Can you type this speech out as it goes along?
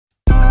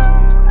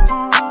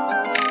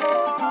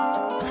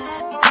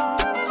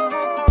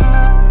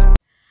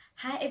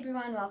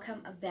everyone,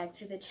 welcome back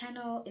to the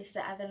channel. It's the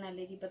other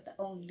Naledi, but the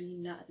only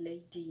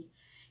Naledi.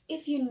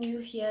 If you're new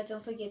here,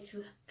 don't forget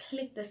to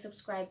click the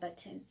subscribe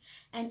button.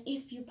 And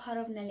if you're part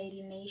of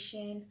Naledi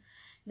Nation,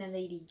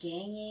 Naledi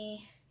gang,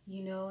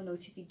 you know,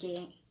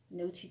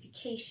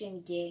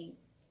 notification gang,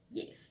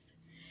 yes.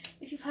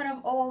 If you're part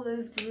of all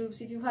those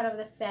groups, if you're part of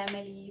the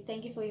family,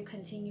 thank you for your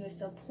continuous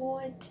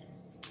support.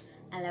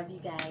 I love you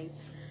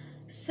guys.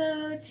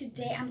 So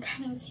today I'm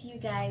coming to you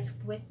guys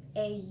with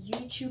a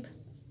YouTube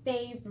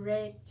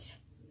favorite,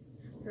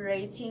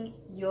 rating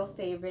your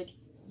favorite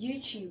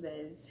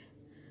YouTubers.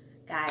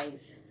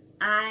 Guys,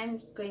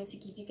 I'm going to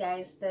give you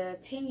guys the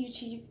 10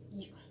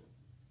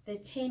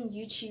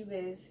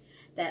 YouTubers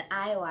that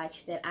I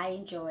watch, that I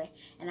enjoy,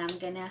 and I'm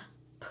gonna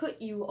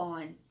put you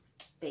on,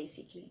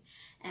 basically,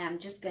 and I'm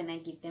just gonna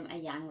give them a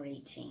young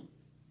rating.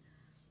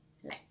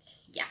 Like,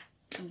 yeah,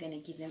 I'm gonna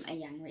give them a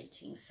young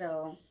rating.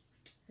 So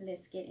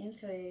let's get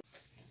into it.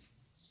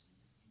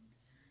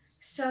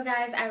 So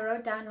guys, I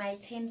wrote down my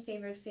 10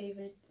 favorite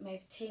female, my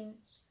 10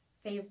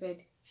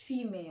 favorite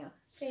female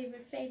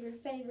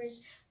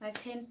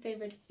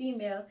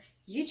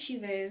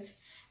YouTubers,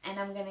 and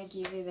I'm gonna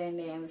give you their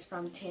names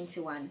from 10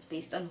 to 1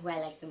 based on who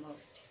I like the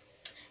most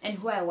and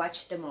who I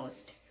watch the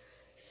most.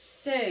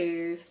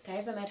 So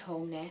guys, I'm at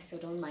home now, so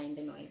don't mind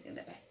the noise in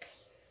the back,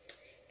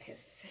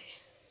 because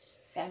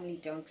family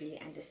don't really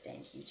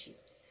understand YouTube.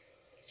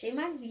 Check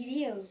my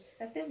videos,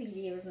 but the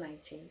videos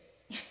might change.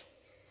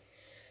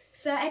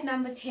 So at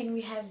number 10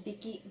 we have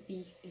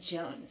Vee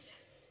Jones.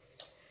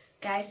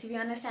 Guys, to be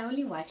honest, I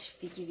only watch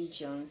Vee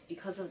Jones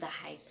because of the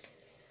hype.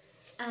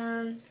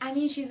 I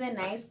mean, she's a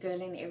nice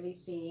girl and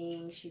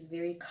everything. She's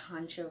very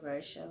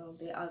controversial.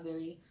 There are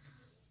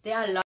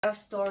a lot of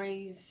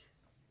stories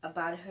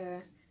about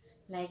her.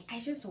 Like, I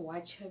just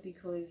watch her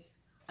because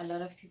a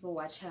lot of people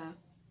watch her.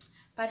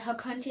 But her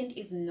content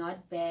is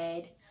not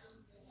bad.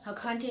 But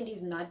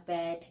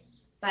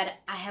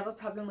I have a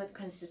problem with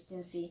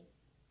consistency.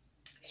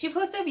 She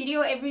posts a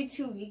video every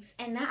 2 weeks,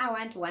 and now I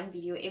want one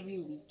video every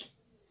week.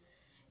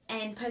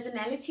 And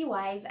personality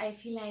wise, I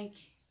feel like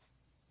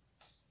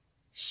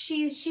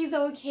she's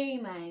okay,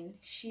 man.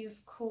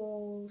 She's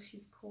cool,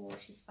 she's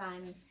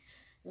fun.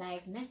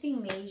 Like,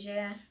 nothing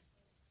major.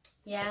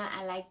 Yeah,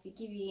 I like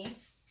Vee.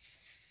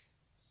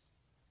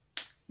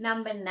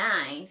 Number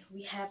 9,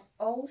 we have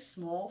All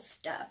Small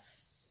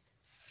Stuff.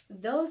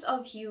 Those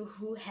of you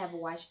who have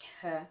watched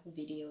her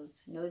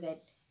videos know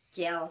that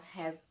girl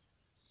has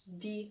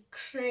the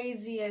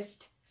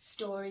craziest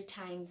story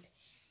times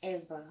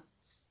ever.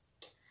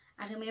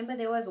 I remember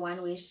there was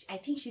one where I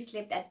think she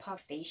slept at Park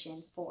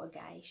Station for a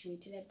guy. She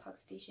waited at Park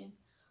Station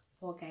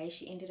for a guy.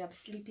 She ended up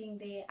sleeping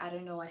there. I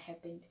don't know what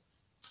happened.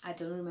 I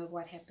don't remember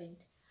what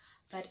happened.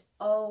 But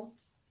all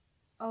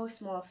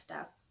small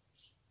stuff.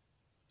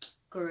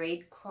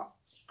 Great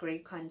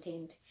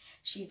content.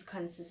 She's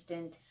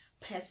consistent.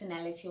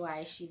 Personality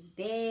wise, she's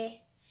there.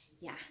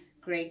 Yeah,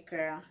 great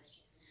girl.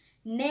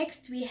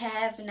 Next we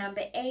have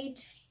number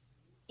 8.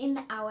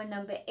 In our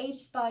number 8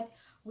 spot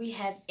we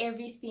have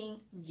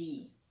Everything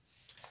Vee.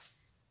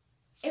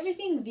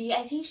 Everything Vee,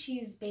 I think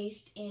she's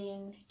based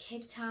in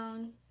Cape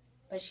Town,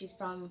 but she's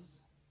from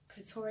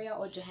Pretoria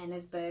or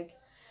Johannesburg.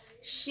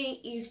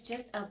 She is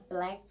just a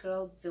black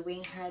girl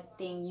doing her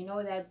thing. You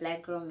know that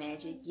black girl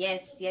magic.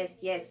 Yes.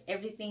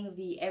 Everything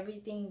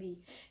Vee.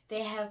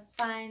 They have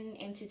fun,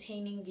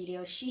 entertaining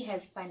videos. She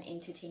has fun,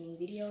 entertaining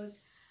videos.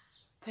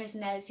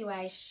 Personality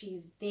wise,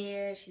 she's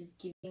there. She's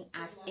giving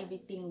us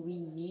everything we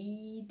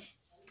need.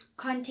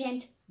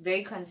 Content,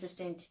 very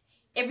consistent.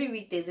 Every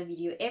week there's a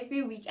video.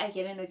 Every week I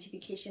get a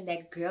notification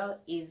that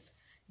girl is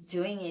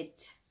doing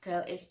it.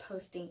 Girl is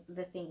posting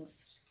the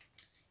things.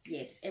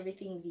 Yes,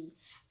 Everything Vee.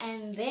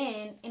 And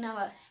then in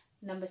our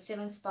number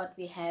 7 spot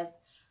we have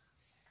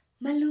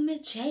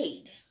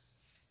Jade.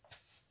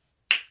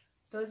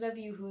 Those of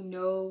you who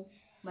know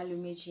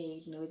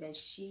Jade know that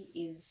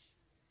she's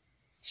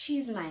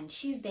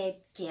that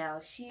girl.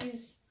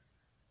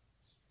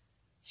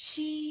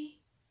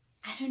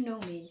 I don't know,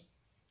 man.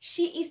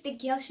 She is the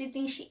girl she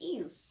thinks she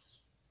is.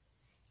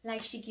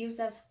 Like, she gives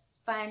us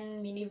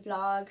fun mini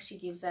vlogs. She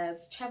gives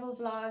us travel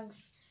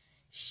vlogs.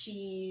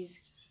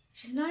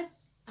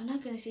 I'm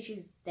not gonna say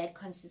she's that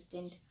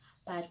consistent,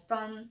 but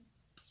from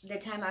the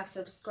time I've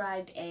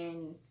subscribed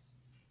and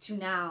to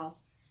now,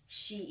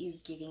 she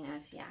is giving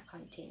us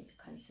content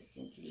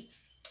consistently.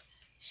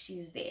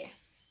 She's there.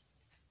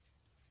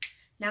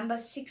 Number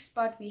 6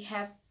 spot we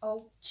have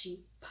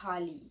OG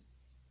Parley.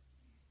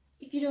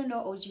 If you don't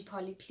know OG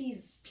Parley,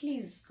 please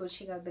go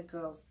check out the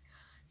girls.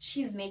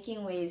 She's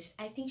making waves.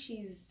 I think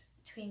she's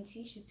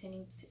 20. She's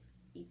turning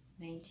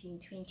 19,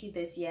 20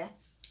 this year.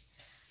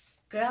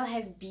 Girl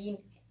has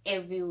been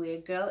everywhere.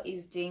 Girl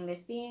is doing the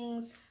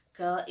things.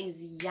 Girl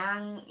is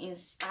young,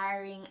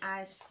 inspiring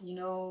us, you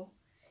know.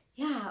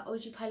 Yeah,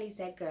 OG Parley is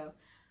that girl.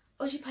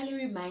 OG Parley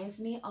reminds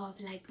me of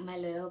like my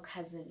little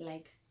cousin.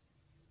 Like,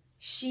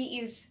 she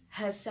is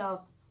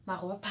herself.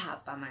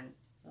 Papa, man.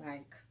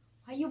 Like,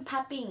 why are you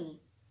popping?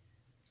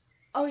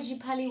 OG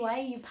Parley, why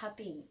are you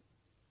popping?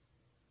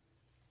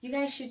 You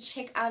guys should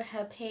check out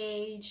her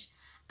page.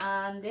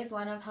 There's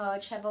one of her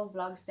travel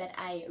vlogs that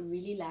I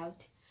really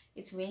loved.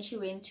 It's when she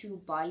went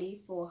to Bali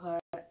for her,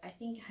 I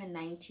think her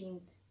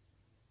 19th,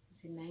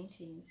 is it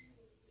 19th?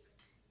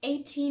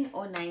 18th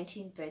or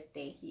 19th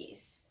birthday,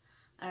 yes.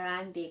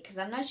 Around there, because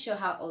I'm not sure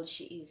how old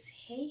she is.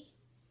 Hey?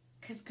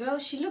 Because girl,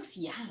 she looks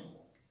young.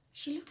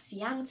 She looks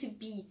young to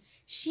be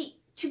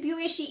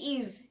where she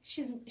is.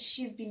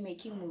 She's been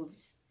making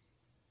moves.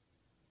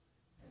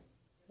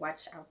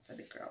 Watch out for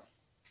the girl.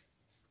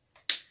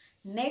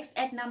 Next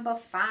at number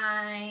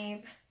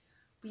 5,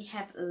 we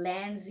have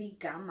Lanzi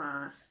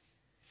Gama.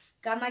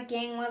 Gama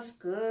gang was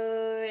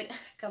good.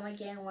 Gama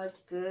gang was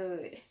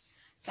good.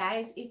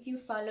 Guys, if you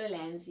follow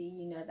Lanzi,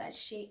 you know that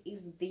she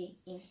is the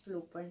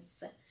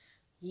influencer.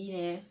 You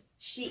know,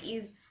 she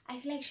is, I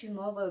feel like she's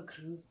more of a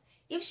groove.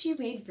 If she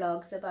made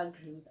vlogs about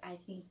groove, I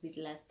think we'd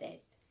love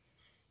that.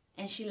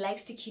 And she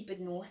likes to keep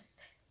it north.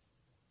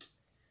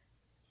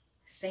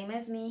 Same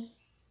as me.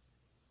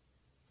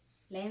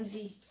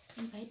 Lanzi,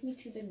 invite me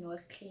to the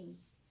north, King.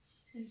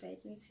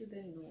 Invite me to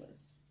the north.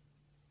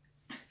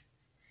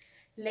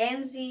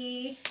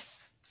 Lanzi,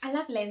 I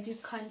love Lanzi's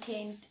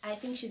content. I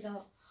think she's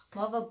more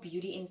of a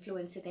beauty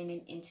influencer than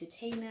an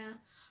entertainer.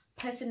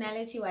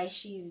 Personality wise,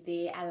 she's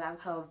there. I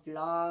love her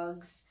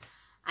vlogs.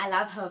 I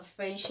love her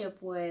friendship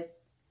with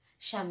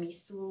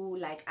Shamisu.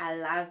 Like, I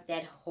love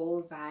that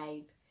whole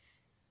vibe.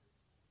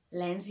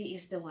 Lanzi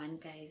is the one,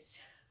 guys.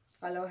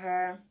 Follow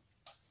her.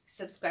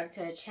 Subscribe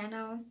to her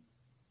channel.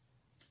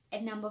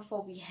 At number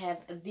 4, we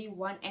have the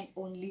one and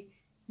only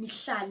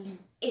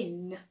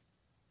Mallela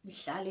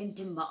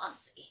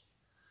Dimasi,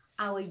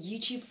 our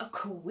YouTube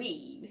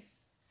queen.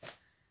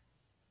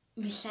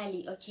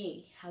 Mallela,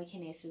 okay, how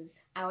can I say this?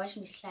 I watch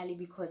Mallela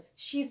because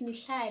she's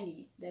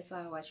Mallela. That's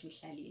why I watch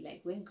Mallela.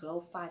 Like, when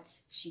girl farts,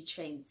 she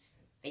trends,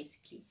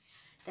 basically.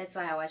 That's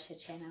why I watch her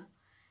channel.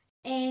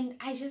 And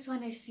I just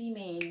want to see,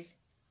 man,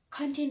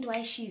 content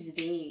wise, she's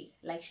there.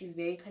 Like, she's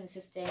very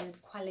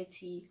consistent,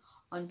 quality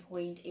on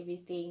point,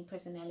 everything,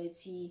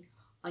 personality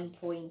on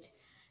point.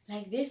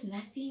 Like, there's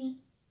nothing,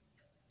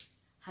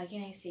 how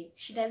can I say,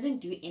 she doesn't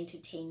do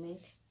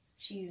entertainment.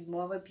 She's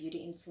more of a beauty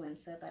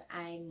influencer, but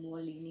I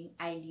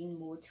lean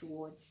more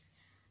towards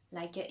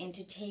like your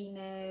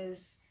entertainers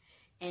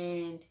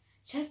and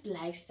just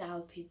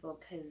lifestyle people,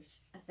 because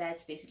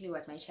that's basically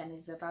what my channel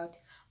is about.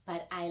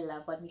 But I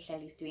love what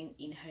Mallela is doing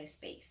in her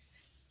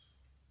space.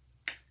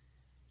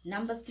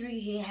 Number 3,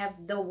 here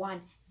have the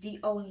one, the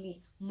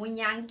only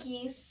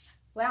Munyankis.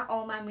 Where are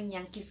all my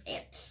Munyankis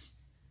at?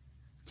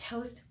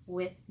 Toast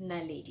with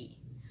Naledi.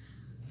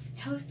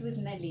 Toast with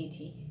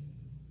Naledi.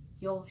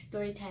 Your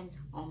story times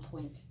on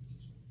point.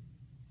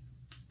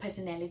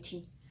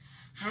 Personality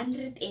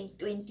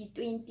 120,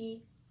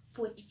 20,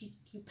 40,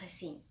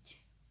 50%.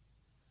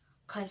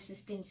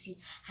 Consistency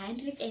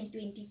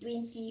 120,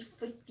 20,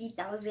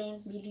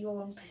 50,000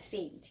 million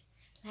 %.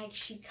 Like,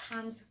 she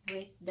comes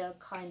with the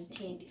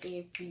content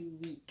every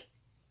week.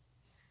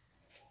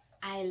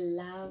 I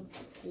love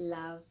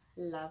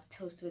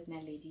Toast with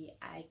Naledi.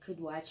 I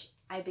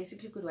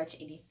basically could watch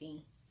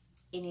anything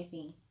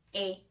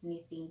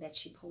that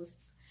she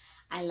posts.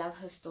 I love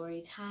her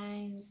story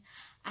times.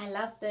 I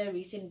love the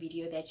recent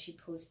video that she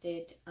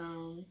posted.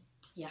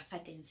 Yeah,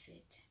 Fat and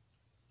Sit.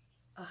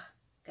 Oh,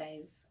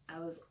 guys, I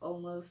was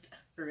almost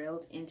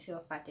reeled into a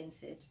Fat and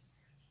Sit.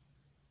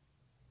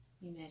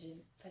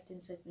 Imagine Fat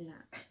and Sit.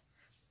 Nah,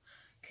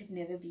 could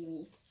never be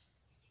me.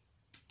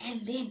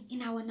 And then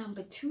in our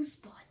number 2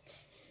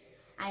 spot,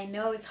 I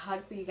know it's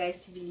hard for you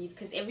guys to believe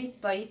because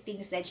everybody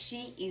thinks that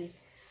she is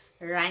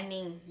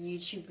running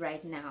YouTube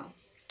right now.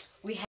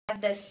 We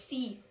have the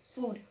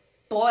seafood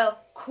boil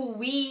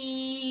queen,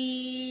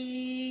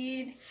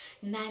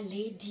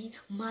 Naledi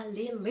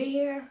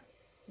Mallela.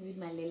 Is it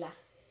Mallela?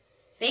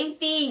 Same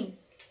thing.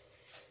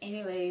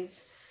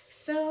 Anyways,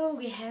 so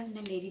we have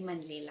Naledi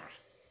Mallela.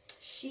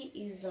 She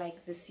is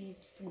like the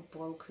seafood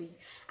boil queen.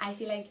 I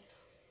feel like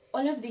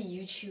all of the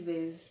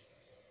YouTubers,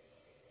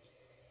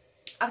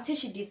 after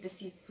she did the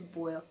seafood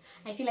boil,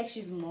 I feel like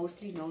she's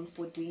mostly known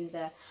for doing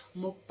the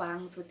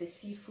mukbangs with the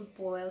seafood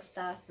boil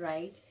stuff,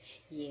 right?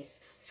 Yes.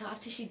 So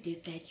after she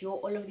did that,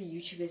 all of the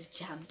YouTubers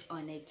jumped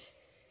on it.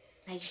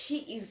 Like, she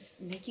is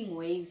making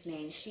waves,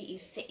 man. She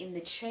is setting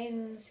the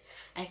trends.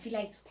 I feel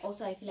like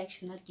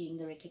she's not getting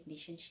the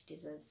recognition she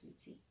deserves,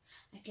 sweetie.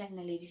 I feel like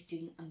Naledi's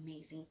doing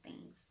amazing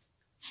things.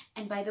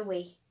 And by the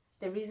way,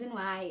 the reason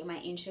why my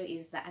intro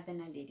is the other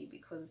Naledi,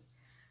 because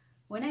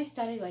when I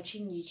started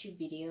watching YouTube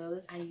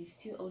videos, I used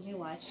to only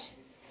watch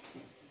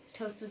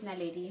Toast with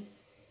Naledi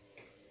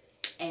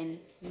and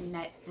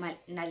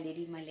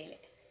Naledi Mallela,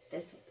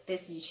 this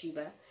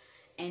YouTuber,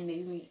 and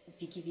maybe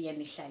Vicky Vee and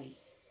Mallela.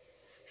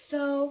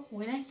 So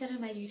when I started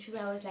my YouTube,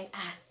 I was like,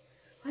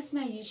 what's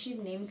my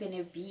YouTube name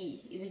gonna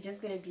be? Is it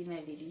just gonna be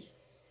Naledi?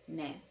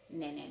 No.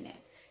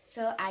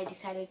 So I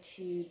decided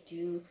to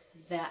do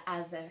the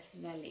other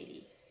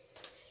Naledi.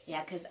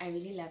 Yeah, because I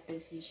really love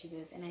those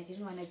YouTubers, and I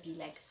didn't want to be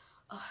like,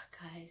 oh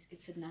guys,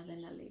 it's another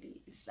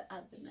Naledi, it's the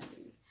other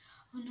Naledi.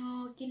 Oh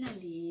no, get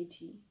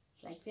Naledi.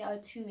 Like, there are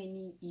too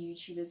many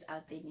YouTubers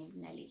out there named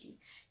Naledi.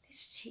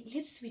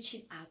 Let's switch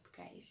it up,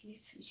 guys.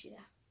 Let's switch it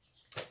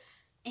up.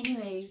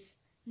 Anyways,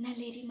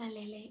 Naledi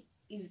Mallela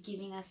is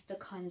giving us the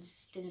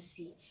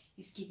consistency,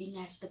 is giving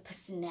us the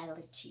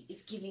personality,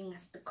 is giving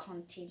us the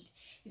content,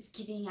 is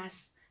giving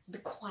us the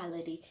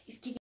quality, is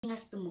giving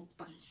us the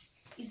mukbangs,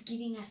 is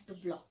giving us the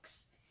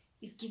vlogs,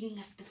 is giving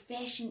us the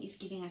fashion, is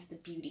giving us the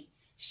beauty.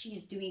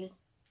 She's doing,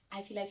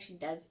 I feel like she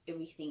does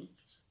everything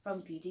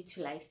from beauty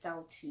to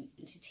lifestyle to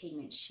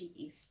entertainment. She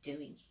is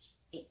doing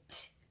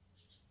it.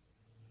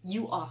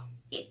 You are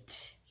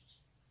it.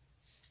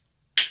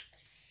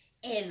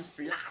 And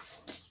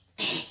last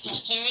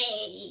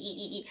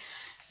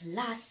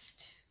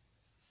last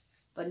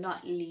but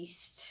not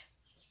least,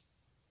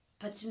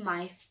 but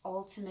my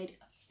ultimate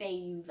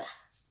fave,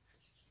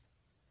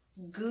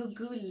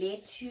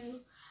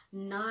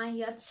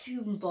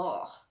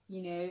 Nyatsumba.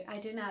 You know, I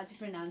don't know how to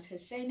pronounce her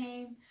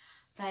surname,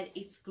 but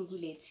it's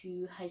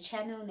Guguletu. Her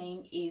channel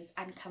name is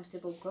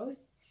Uncomfortable Growth.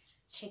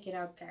 Check it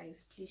out,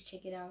 guys. Please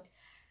check it out.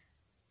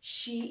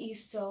 She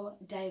is so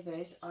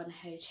diverse on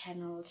her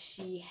channel.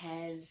 She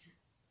has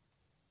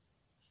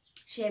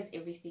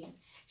everything.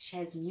 She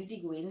has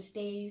Music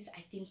Wednesdays,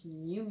 I think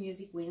New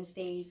Music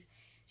Wednesdays.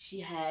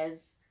 She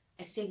has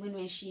a segment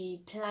where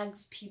she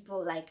plugs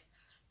people, like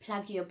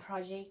plug your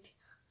project.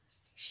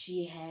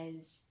 She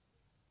had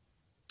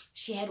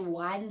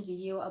one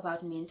video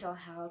about mental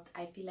health.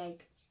 I feel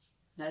like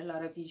not a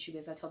lot of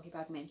YouTubers are talking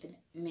about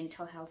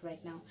mental health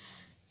right now,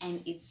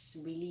 and it's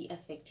really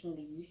affecting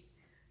the youth.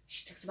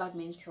 She talks about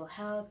mental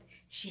health.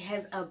 She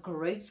has a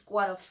great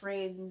squad of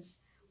friends.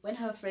 When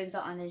her friends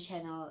are on the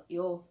channel,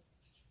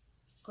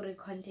 her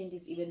content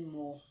is even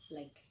more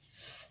like,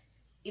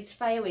 it's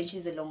fire when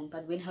she's alone,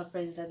 but when her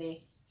friends are there,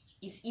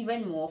 it's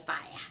even more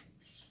fire.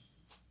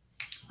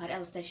 What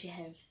else does she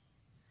have?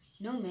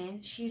 No,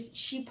 man,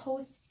 she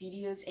posts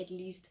videos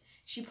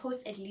she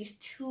posts at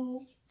least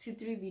 2 to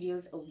 3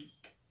 videos a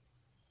week.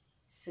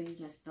 So you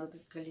must know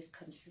this girl is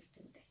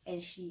consistent,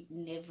 and she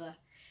never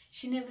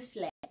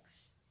slacks.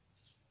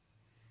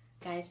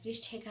 Guys, please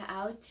check her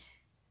out.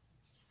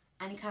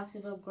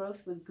 Uncomfortable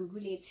Growth with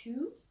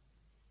Guguletu.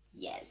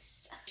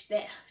 Yes.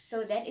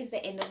 So that is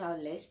the end of our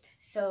list.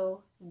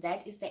 So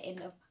that is the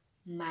end of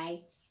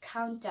my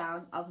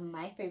countdown of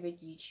my favorite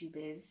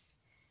YouTubers.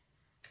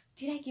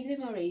 Did I give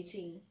them a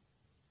rating?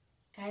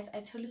 Guys,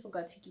 I totally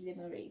forgot to give them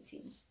a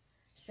rating.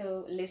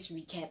 So let's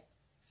recap.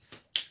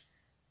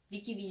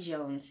 Vee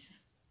Jones.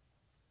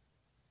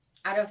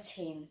 Out of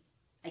 10,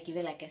 I give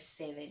it like a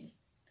 7.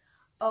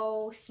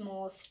 Oh,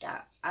 small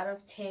stuff. Out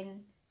of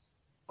 10,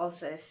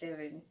 also a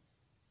 7.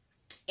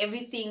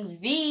 Everything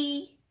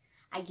V,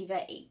 I give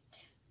her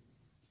 8.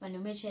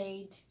 Malume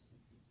Jade,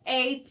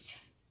 8.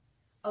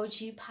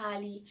 OG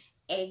Parley,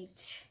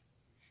 8.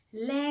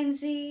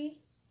 Lanzi,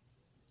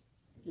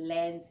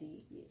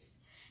 yes.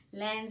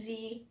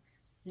 Lanzi,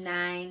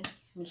 9.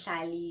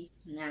 Mihlali,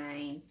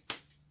 9.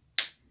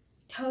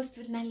 Toast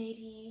with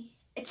Naledi,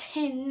 a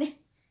 10.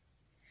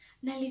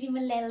 Naledi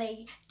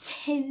Mallela,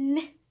 10.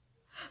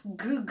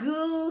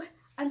 Gugu,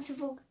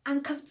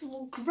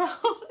 Uncomfortable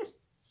Growth.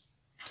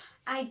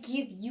 I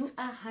give you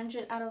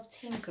 100 out of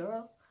 10,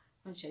 girl.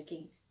 I'm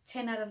joking.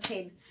 10 out of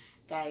 10,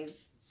 guys.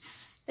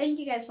 Thank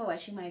you guys for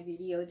watching my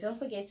video. Don't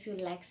forget to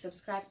like,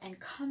 subscribe, and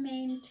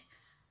comment.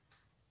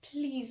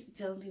 Please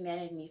don't be mad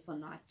at me for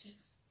not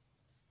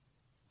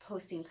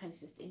posting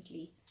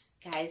consistently.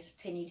 Guys,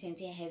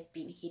 2020 has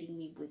been hitting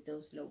me with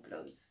those low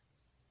blows.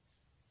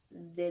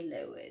 The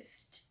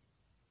lowest.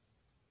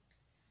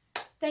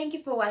 Thank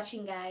you for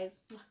watching, guys.